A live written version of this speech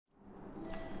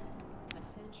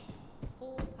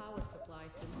supply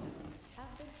systems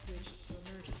have been switched to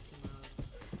emergency mode.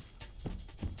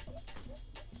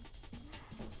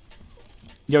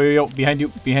 Yo, yo, yo, behind you,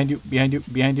 behind you, behind you,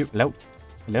 behind you. Hello?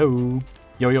 Hello?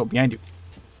 Yo, yo, behind you.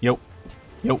 Yo.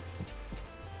 Yo.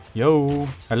 Yo.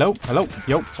 Hello? Hello?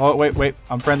 Yo. Oh, wait, wait.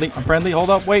 I'm friendly. I'm friendly. Hold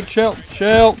up. Wait, chill.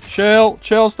 Chill. Chill.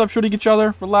 Chill. Stop shooting each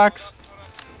other. Relax.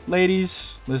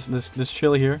 Ladies. Let's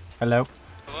chill here. Hello.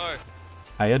 Hello.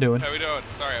 How you doing? How we doing?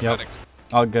 Sorry, I Yep. panicked.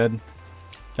 All good.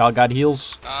 Y'all got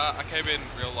heals? I came in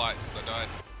real light because I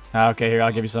died. Okay, here,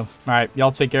 I'll give you some. Alright,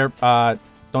 y'all take care.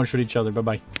 Don't shoot each other.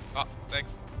 Bye-bye. Oh,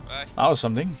 thanks. Bye. That was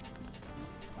something.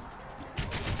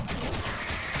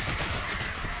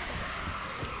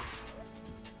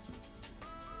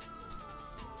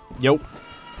 Yo. Hey.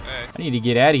 I need to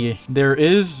get out of here.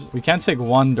 We can't take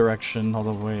one direction. Hold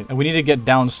on, wait. And we need to get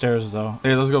downstairs, though.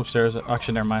 Hey, let's go upstairs.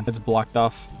 Actually, never mind. It's blocked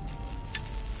off.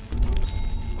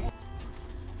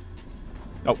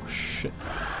 Oh, shit.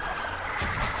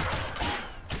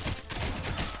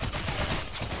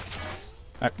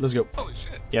 Alright, let's go. Holy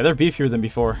shit. Yeah, they're beefier than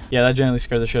before. Yeah, that genuinely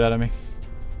scared the shit out of me.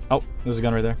 Oh, there's a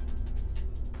gun right there.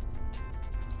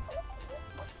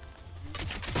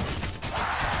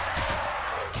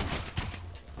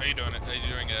 How you doing? Are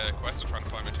you doing a quest or trying to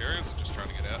find materials or just trying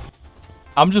to get out?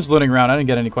 I'm just looting around. I didn't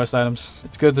get any quest items.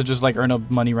 It's good to just like earn up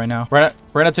money right now. We're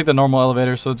gonna take the normal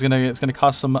elevator, so it's gonna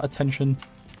cost some attention.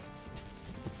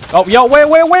 Oh, yo, wait!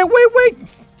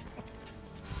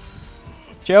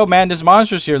 Joe, man, there's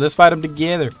monsters here. Let's fight them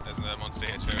together. There's a monster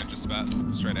here too, and just about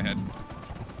straight ahead.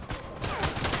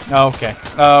 Okay.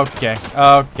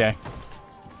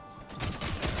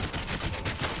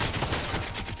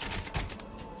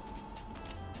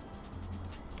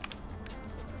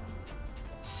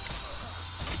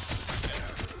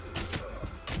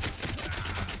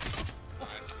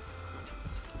 Nice.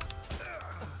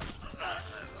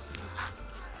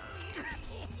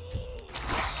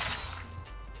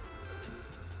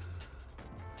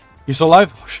 You still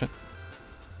alive? Oh, shit.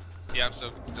 Yeah, I'm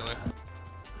still here.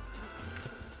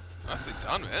 Nicely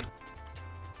done, man.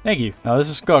 Thank you. Now, this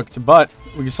is cooked, but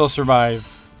we can still survive.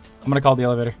 I'm gonna call the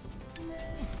elevator.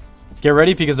 Get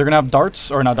ready, because they're gonna have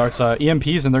darts, or not darts,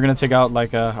 EMPs, and they're gonna take out,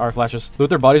 like, our flashes. Loot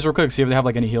their bodies real quick, see if they have,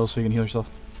 like, any heals, so you can heal yourself.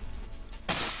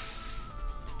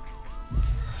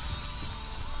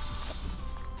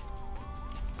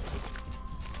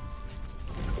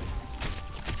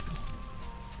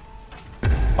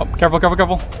 Oh,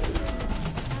 careful.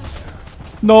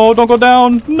 No, don't go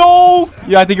down. No!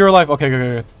 Yeah, I think you're alive. Okay,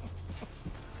 good.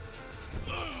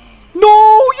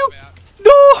 No, you...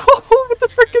 No! What the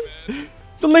frickin'...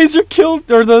 The laser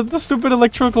killed... Or the stupid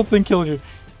electrical thing killed you.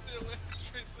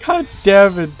 God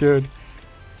damn it, dude.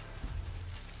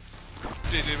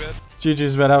 GG, man.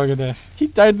 GG's, man. Have a good day. He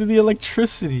died to the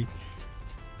electricity.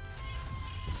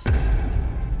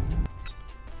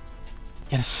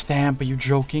 Get a stamp. Are you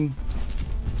joking?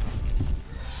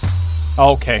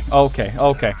 Okay.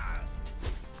 Attention.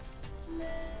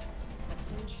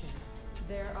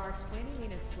 There are 20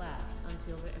 minutes left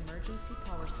until the emergency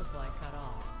power supply cut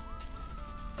off.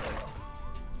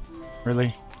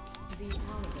 Really? The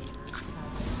elevator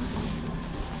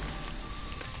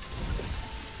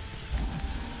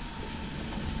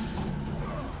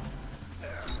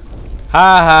has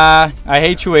Ha. I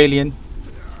hate you, alien.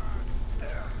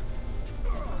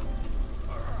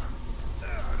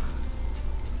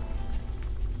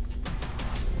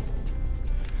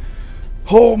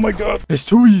 Oh my god. It's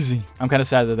too easy. I'm kind of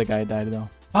sad that the guy died, though.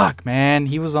 Fuck, man.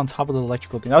 He was on top of the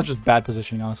electrical thing. That was just bad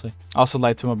positioning, honestly. I also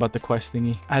lied to him about the quest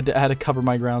thingy. I had to cover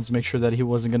my grounds, make sure that he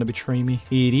wasn't going to betray me.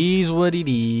 It is what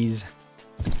it is.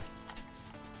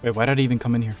 Wait, why did I even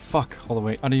come in here? Fuck. Hold on,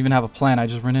 wait. I don't even have a plan. I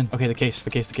just ran in. Okay, the case.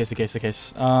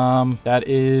 That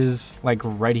is, like,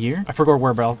 right here. I forgot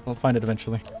where, but I'll find it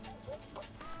eventually.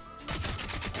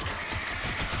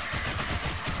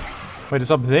 Wait, it's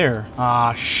up there.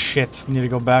 Ah, shit. I need to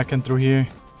go back and through here.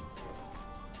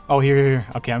 Oh, here.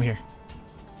 Okay, I'm here.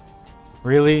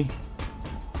 Really?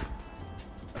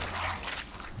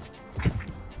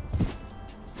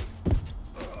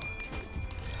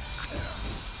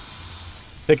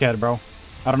 Dickhead, bro.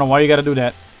 I don't know why you gotta do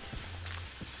that.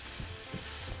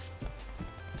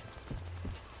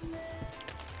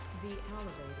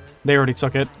 They already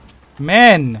took it.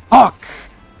 Man! Fuck!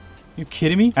 You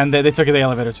kidding me? And they took it the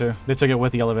elevator too. They took it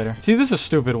with the elevator. See, this is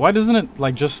stupid. Why doesn't it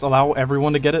like just allow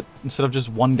everyone to get it instead of just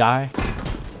one guy?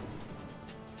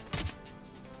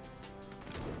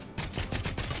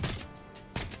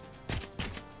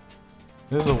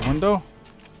 There's a window?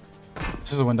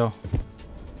 This is a window.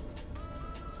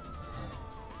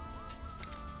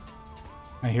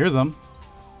 I hear them.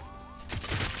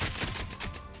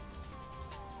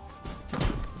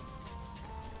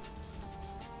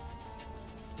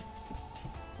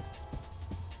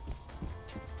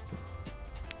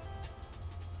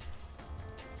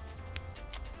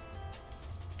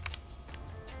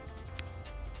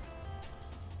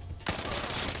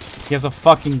 He has a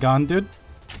fucking gun, dude.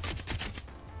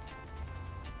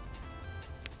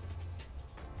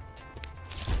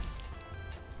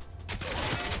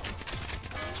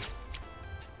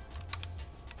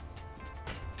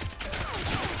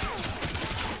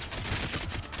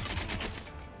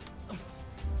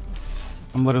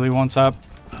 I'm literally one tap.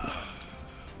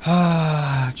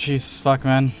 Ah, Jesus fuck,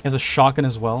 man. He has a shotgun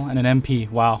as well and an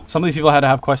MP. Wow. Some of these people had to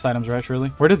have quest items, right? Truly.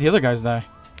 Where did the other guys die?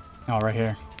 Oh, right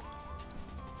here.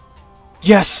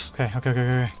 Yes!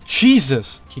 Okay.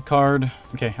 Jesus! Key card.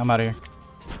 Okay, I'm out of here.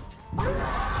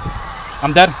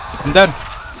 I'm dead.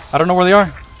 I don't know where they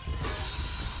are.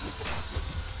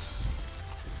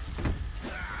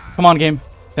 Come on, game.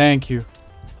 Thank you.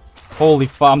 Holy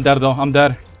fuck. I'm dead, though. I'm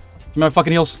dead. Give me my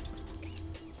fucking heals.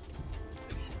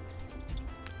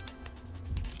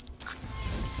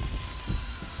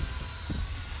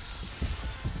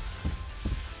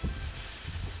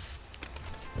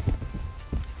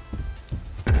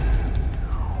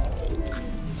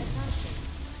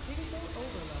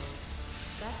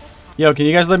 Yo, can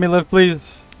you guys let me live,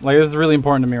 please? Like, this is really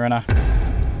important to me right now.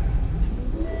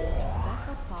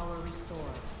 Backup power restored.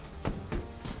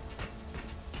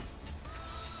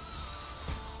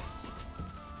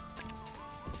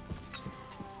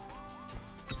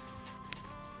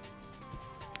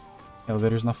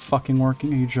 Elevator's not fucking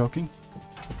working. Are you joking?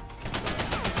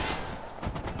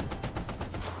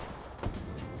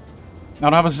 I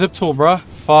don't have a zip tool, bruh.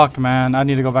 Fuck, man. I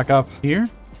need to go back up. Here?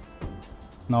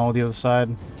 No, the other side.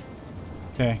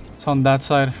 Okay, it's on that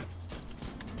side.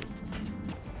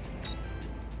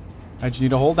 I just need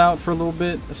to hold out for a little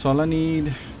bit. That's all I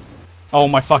need. Oh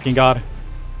my fucking god.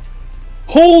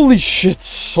 Holy shit.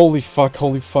 Holy fuck.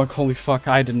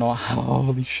 I didn't know.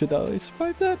 Holy shit. I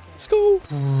survived that. Let's go.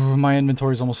 My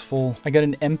inventory's almost full. I got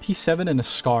an MP7 and a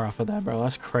scar off of that, bro.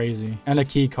 That's crazy. And a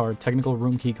key card. Technical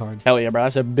room key card. Hell yeah, bro.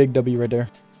 That's a big W right there.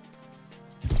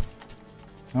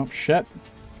 Oh, shit.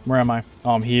 Where am I?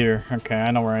 Oh, I'm here. Okay, I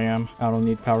know where I am. I don't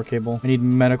need power cable. I need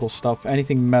medical stuff.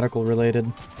 Anything medical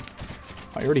related.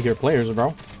 I already hear players,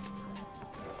 bro.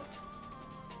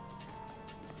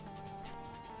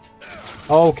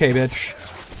 Okay, bitch.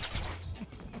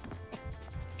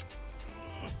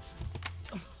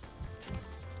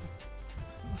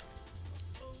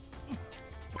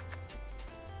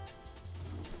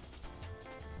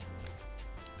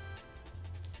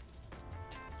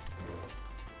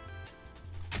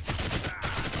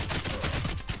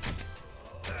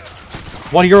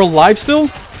 What, you're alive still?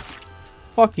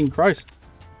 Fucking Christ.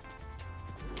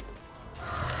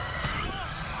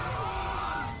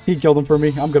 He killed him for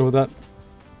me. I'm good with that.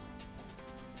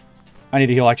 I need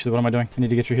to heal, actually. What am I doing? I need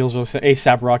to get your heals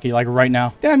ASAP, Rocky, like right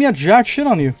now. Damn, yeah, jack shit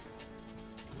on you.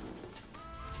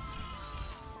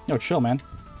 Yo, chill, man.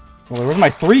 Well, where's my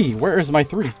 3? Where is my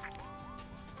 3?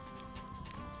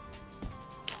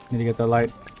 Need to get that light.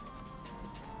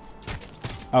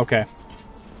 Okay.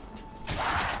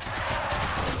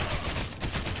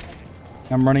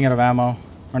 I'm running out of ammo.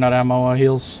 Or not ammo,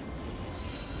 heals.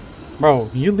 Bro,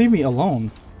 you leave me alone.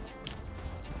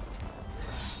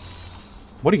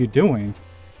 What are you doing?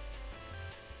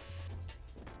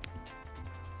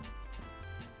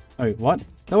 Wait, what? Is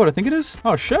that what I think it is?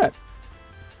 Oh, shit.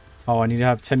 Oh, I need to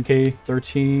have 10k,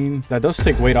 13. That does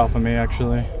take weight off of me,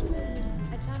 actually.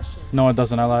 No, it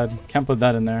doesn't. I lied. Can't put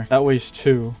that in there. That weighs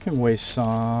 2. Can waste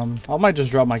some. I might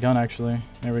just drop my gun, actually.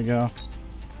 There we go.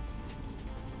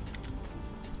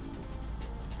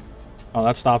 Oh,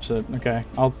 that stops it. Okay,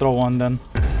 I'll throw one then.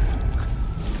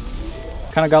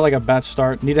 Kind of got like a bad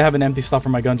start. Need to have an empty slot for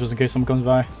my gun just in case someone comes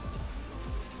by.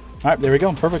 Alright, there we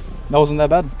go. Perfect. That wasn't that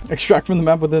bad. Extract from the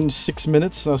map within 6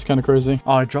 minutes. That was kind of crazy.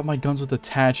 Oh, I dropped my guns with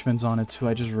attachments on it too.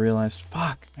 I just realized.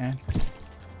 Fuck,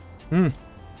 man.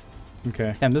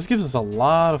 Okay. Damn, this gives us a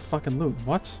lot of fucking loot.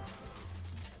 What?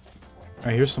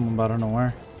 Alright, here's someone, but I don't know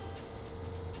where.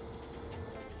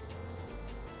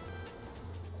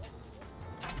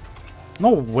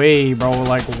 No way, bro.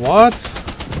 Like, what?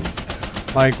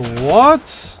 Like,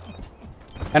 what?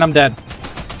 And I'm dead.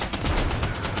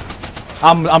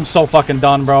 I'm so fucking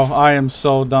done, bro. I am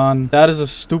so done. That is the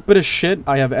stupidest shit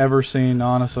I have ever seen,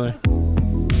 honestly.